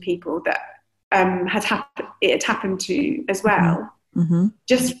messages from people that it had happened to as well.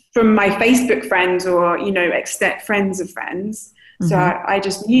 Just from my Facebook friends, or friends of friends. So I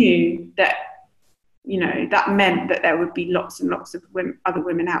just knew that that meant that there would be lots and lots of other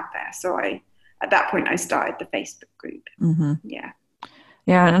women out there. So at that point I started the Facebook group.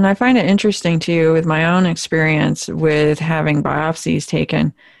 Yeah, and I find it interesting too, with my own experience with having biopsies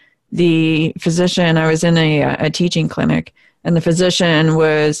taken. The physician, I was in a teaching clinic, and the physician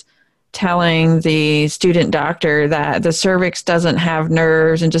was telling the student doctor that the cervix doesn't have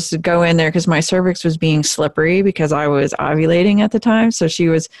nerves and just to go in there because my cervix was being slippery because I was ovulating at the time. So she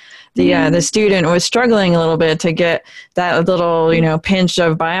was, the student was struggling a little bit to get that little, pinch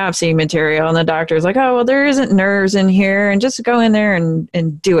of biopsy material. And the doctor was like, oh, well, there isn't nerves in here and just go in there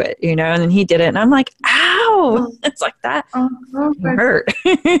and do it, and then he did it. And I'm like, ow, it's like that hurt.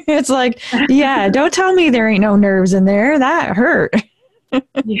 It's like, yeah, don't tell me there ain't no nerves in there. That hurt.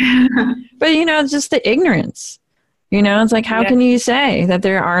 Yeah. But it's just the ignorance. It's like, how can you say that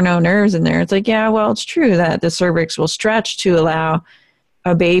there are no nerves in there? It's like, yeah, well, it's true that the cervix will stretch to allow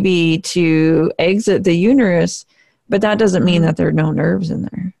a baby to exit the uterus, but that doesn't mean that there are no nerves in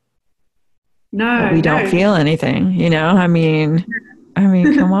there. No, that we don't feel anything. I mean,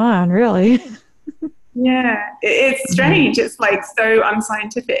 come on, really. Yeah, it's strange. It's like so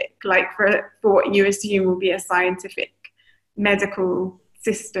unscientific, like for what you assume will be a scientific medical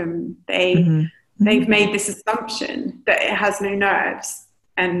system. They've made this assumption that it has no nerves,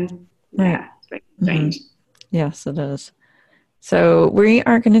 and it's very strange. Yes, it is. So we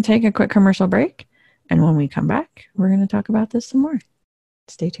are going to take a quick commercial break, and when we come back, we're going to talk about this some more.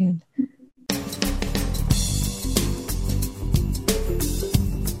 Stay tuned.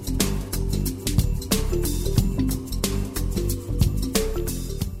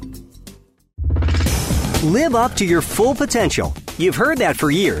 Live up to your full potential. You've heard that for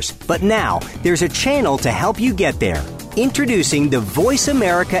years, but now there's a channel to help you get there. Introducing the Voice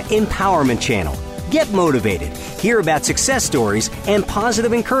America Empowerment Channel. Get motivated, hear about success stories, and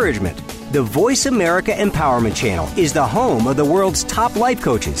positive encouragement. The Voice America Empowerment Channel is the home of the world's top life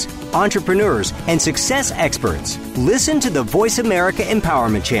coaches, entrepreneurs, and success experts. Listen to the Voice America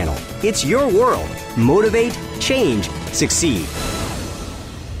Empowerment Channel. It's your world. Motivate, change, succeed.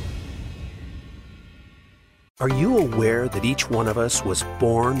 Are you aware that each one of us was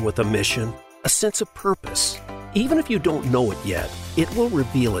born with a mission, a sense of purpose? Even if you don't know it yet, it will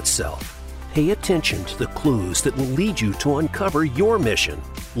reveal itself. Pay attention to the clues that will lead you to uncover your mission.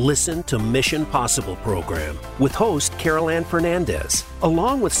 Listen to Mission Possible program with host Carol Ann Fernandez.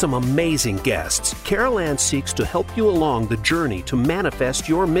 Along with some amazing guests, Carol Ann seeks to help you along the journey to manifest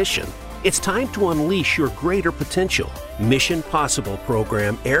your mission. It's time to unleash your greater potential. Mission Possible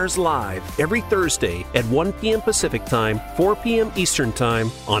program airs live every Thursday at 1 p.m. Pacific Time, 4 p.m. Eastern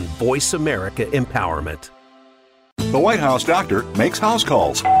Time on Voice America Empowerment. The White House doctor makes house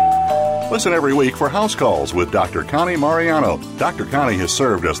calls. Listen every week for House Calls with Dr. Connie Mariano. Dr. Connie has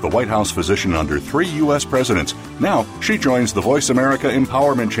served as the White House physician under 3 U.S. presidents. Now, she joins the Voice America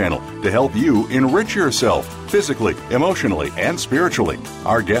Empowerment Channel to help you enrich yourself physically, emotionally, and spiritually.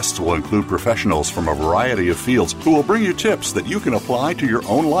 Our guests will include professionals from a variety of fields who will bring you tips that you can apply to your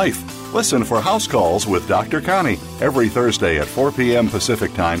own life. Listen for House Calls with Dr. Connie every Thursday at 4 p.m.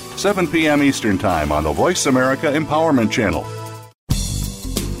 Pacific Time, 7 p.m. Eastern Time on the Voice America Empowerment Channel.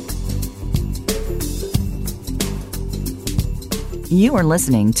 You are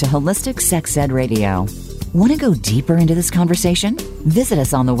listening to Holistic Sex Ed Radio. Want to go deeper into this conversation? Visit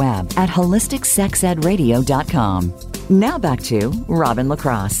us on the web at holisticsexedradio.com. Now back to Robin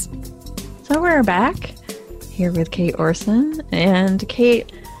LaCrosse. So we're back here with Kate Orson. And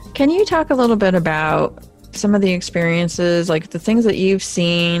Kate, can you talk a little bit about some of the experiences, like the things that you've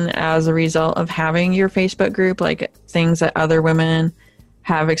seen as a result of having your Facebook group, like things that other women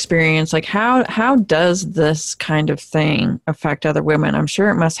have experienced? Like how does this kind of thing affect other women? I'm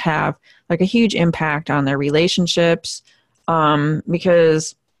sure it must have like a huge impact on their relationships,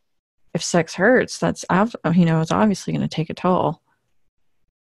 because if sex hurts, it's obviously going to take a toll.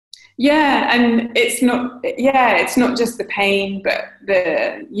 Yeah, and it's not just the pain, but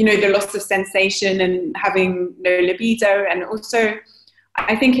the loss of sensation and having no libido. And also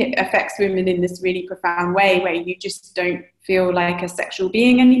I think it affects women in this really profound way where you just don't feel like a sexual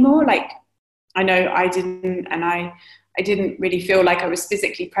being anymore. Like, I know I didn't, and I didn't really feel like I was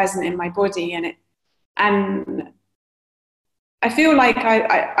physically present in my body, and I feel like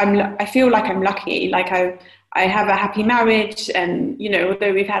I'm lucky. Like I have a happy marriage, and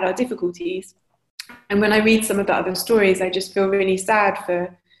although we've had our difficulties, and when I read some of the other stories, I just feel really sad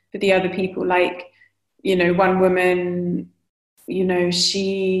for the other people. Like, one woman,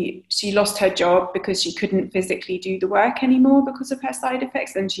 she lost her job because she couldn't physically do the work anymore because of her side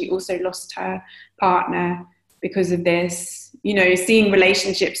effects. And she also lost her partner because of this, seeing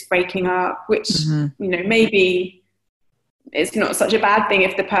relationships breaking up, which, maybe it's not such a bad thing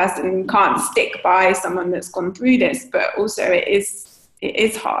if the person can't stick by someone that's gone through this, but also it is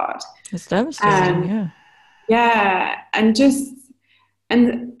hard. It's devastating.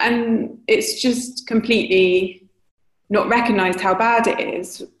 And it's just completely not recognized how bad it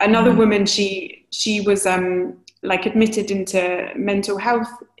is. Another woman, she was like admitted into mental health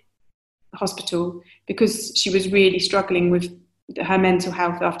hospital because she was really struggling with her mental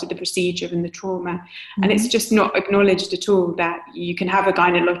health after the procedure and the trauma. And it's just not acknowledged at all that you can have a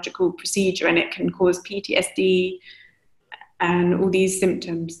gynecological procedure and it can cause PTSD and all these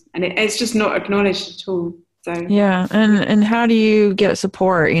symptoms, and it's just not acknowledged at all. So yeah. And how do you get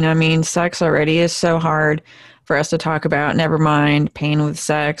support? You know, I mean, sex already is so hard for us to talk about, never mind pain with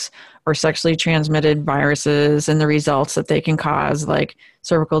sex or sexually transmitted viruses and the results that they can cause, like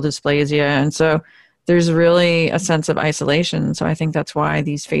cervical dysplasia. And so there's really a sense of isolation. So I think that's why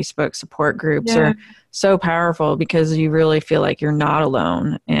these Facebook support groups are so powerful, because you really feel like you're not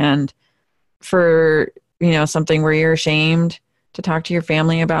alone. And for, you know, something where you're ashamed to talk to your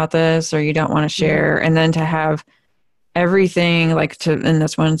family about this, or you don't want to share, and then to have everything and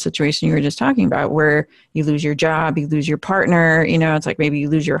that's one situation you were just talking about, where you lose your job, you lose your partner, you know, it's like maybe you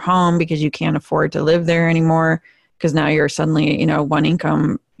lose your home because you can't afford to live there anymore because now you're suddenly, you know, one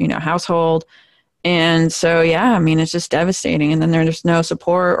income, you know, household. And so, yeah, I mean, it's just devastating. And then there's no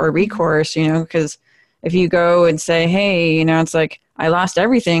support or recourse, you know, because if you go and say, hey, you know, it's like, I lost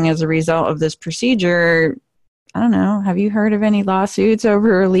everything as a result of this procedure. I don't know. Have you heard of any lawsuits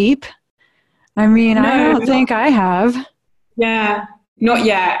over a leap? I mean, No, I don't think I have. Yeah, not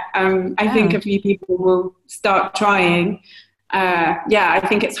yet. I think a few people will start trying. I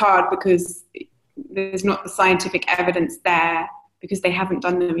think it's hard because there's not the scientific evidence there, because they haven't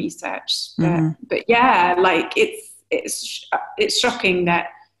done the research. But yeah, like it's shocking that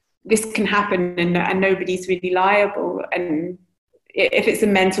this can happen and nobody's really liable. And if it's a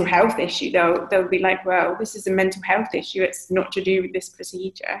mental health issue, they'll be like, well, this is a mental health issue. It's not to do with this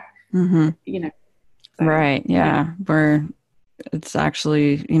procedure, you know. So, right. Yeah. Where it's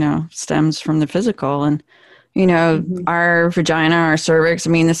actually, you know, stems from the physical. And, you know, our vagina, our cervix, I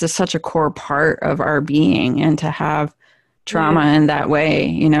mean, this is such a core part of our being, and to have trauma in that way,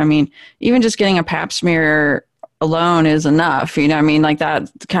 you know, I mean, even just getting a pap smear alone is enough, you know, I mean, like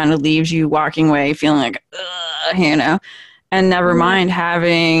that kind of leaves you walking away feeling like, you know, and never mind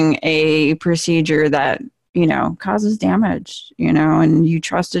having a procedure that, you know, causes damage, you know, and you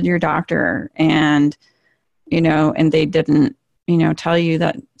trusted your doctor and, you know, and they didn't, you know, tell you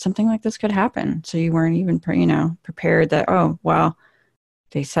that something like this could happen. So you weren't even, prepared that, oh, well,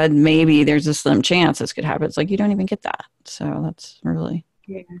 they said maybe there's a slim chance this could happen. It's like, you don't even get that. So that's really,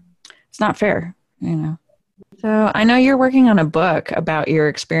 it's not fair, you know. So I know you're working on a book about your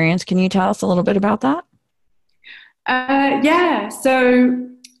experience. Can you tell us a little bit about that? So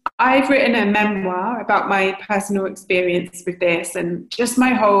I've written a memoir about my personal experience with this, and just my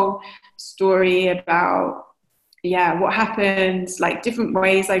whole story about, what happened, like different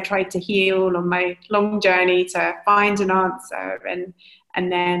ways I tried to heal on my long journey to find an answer, and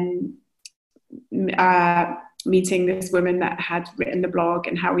then meeting this woman that had written the blog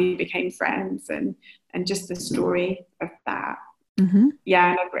and how we became friends, and just the story of that. And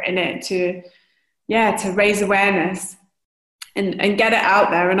I've written it to raise awareness and get it out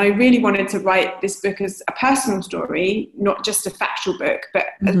there. And I really wanted to write this book as a personal story, not just a factual book, but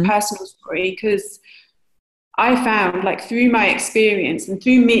a personal story, because I found, like, through my experience and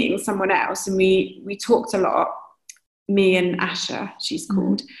through meeting someone else, and we talked a lot, me and Asha, she's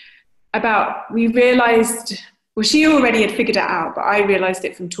called, about, we realized, well, she already had figured it out, but I realized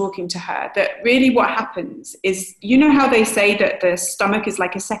it from talking to her, that really what happens is, you know how they say that the stomach is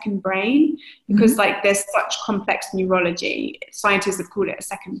like a second brain, because like there's such complex neurology, scientists have called it a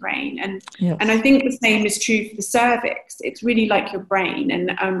second brain. And I think the same is true for the cervix. It's really like your brain.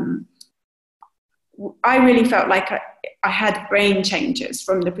 And I really felt like I had brain changes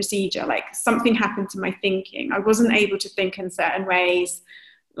from the procedure. Like something happened to my thinking. I wasn't able to think in certain ways.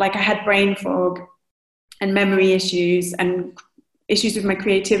 Like I had brain fog and memory issues and issues with my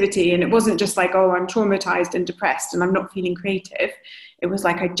creativity. And it wasn't just like, oh, I'm traumatized and depressed and I'm not feeling creative. It was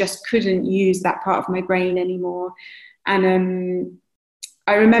like I just couldn't use that part of my brain anymore. And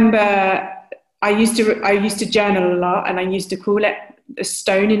I remember I used to journal a lot, and I used to call it a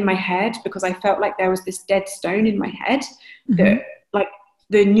stone in my head, because I felt like there was this dead stone in my head that, like,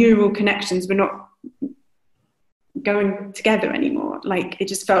 the neural connections were not going together anymore. Like it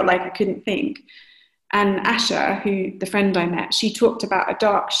just felt like I couldn't think. And Asha, who the friend I met, she talked about a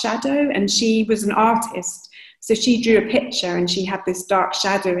dark shadow, and she was an artist. So she drew a picture and she had this dark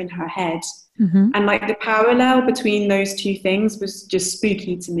shadow in her head. And like the parallel between those two things was just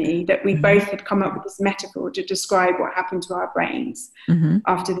spooky to me, that we both had come up with this metaphor to describe what happened to our brains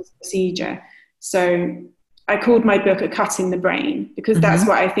after this procedure. So I called my book A Cut in the Brain, because that's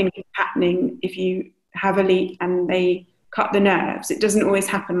what I think is happening if you have a leak and they cut the nerves. It doesn't always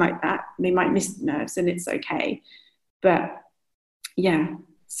happen like that. They might miss the nerves and it's okay. But yeah,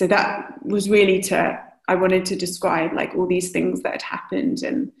 so that was really I wanted to describe like all these things that had happened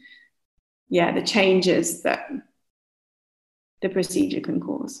and the changes that the procedure can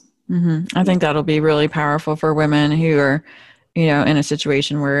cause. Mm-hmm. I think that'll be really powerful for women who are, in a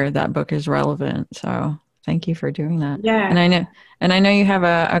situation where that book is relevant. So thank you for doing that. Yeah. And I know you have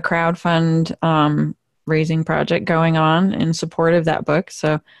a crowdfund raising project going on in support of that book.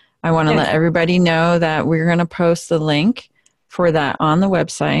 So I want to let everybody know that we're going to post the link for that on the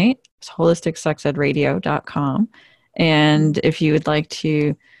website. It's holisticsexedradio.com. And if you would like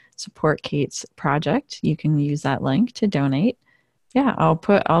to support Kate's project, you can use that link to donate. Yeah, I'll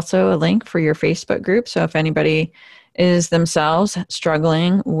put also a link for your Facebook group. So if anybody is themselves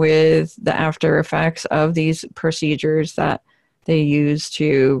struggling with the after effects of these procedures that they use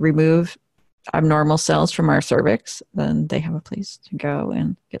to remove abnormal cells from our cervix, then they have a place to go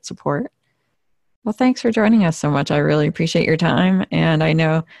and get support. Well, thanks for joining us so much. I really appreciate your time. And I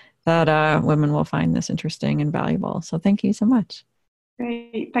know that women will find this interesting and valuable. So thank you so much.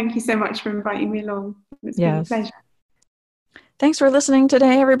 Great. Thank you so much for inviting me along. It's been a pleasure. Thanks for listening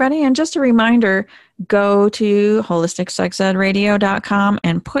today, everybody. And just a reminder, go to holisticsexedradio.com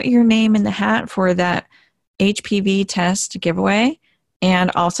and put your name in the hat for that HPV test giveaway. And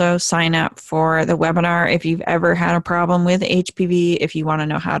also sign up for the webinar if you've ever had a problem with HPV, if you want to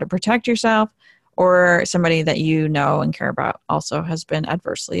know how to protect yourself, or somebody that you know and care about also has been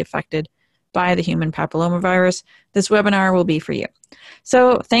adversely affected by the human papillomavirus. This webinar will be for you.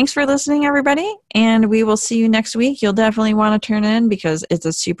 So thanks for listening, everybody, and we will see you next week. You'll definitely want to turn in because it's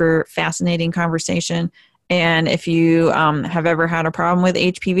a super fascinating conversation. And if you have ever had a problem with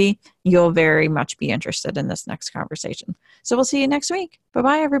HPV, you'll very much be interested in this next conversation. So we'll see you next week.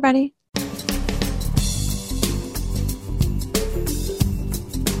 Bye-bye, everybody.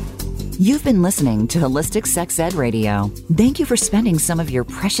 You've been listening to Holistic Sex Ed Radio. Thank you for spending some of your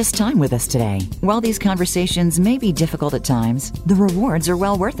precious time with us today. While these conversations may be difficult at times, the rewards are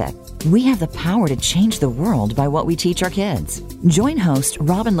well worth it. We have the power to change the world by what we teach our kids. Join host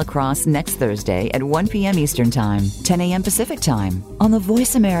Robin LaCrosse next Thursday at 1 p.m. Eastern Time, 10 a.m. Pacific Time on the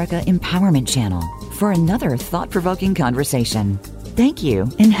Voice America Empowerment Channel for another thought-provoking conversation. Thank you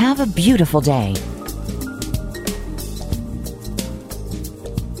and have a beautiful day.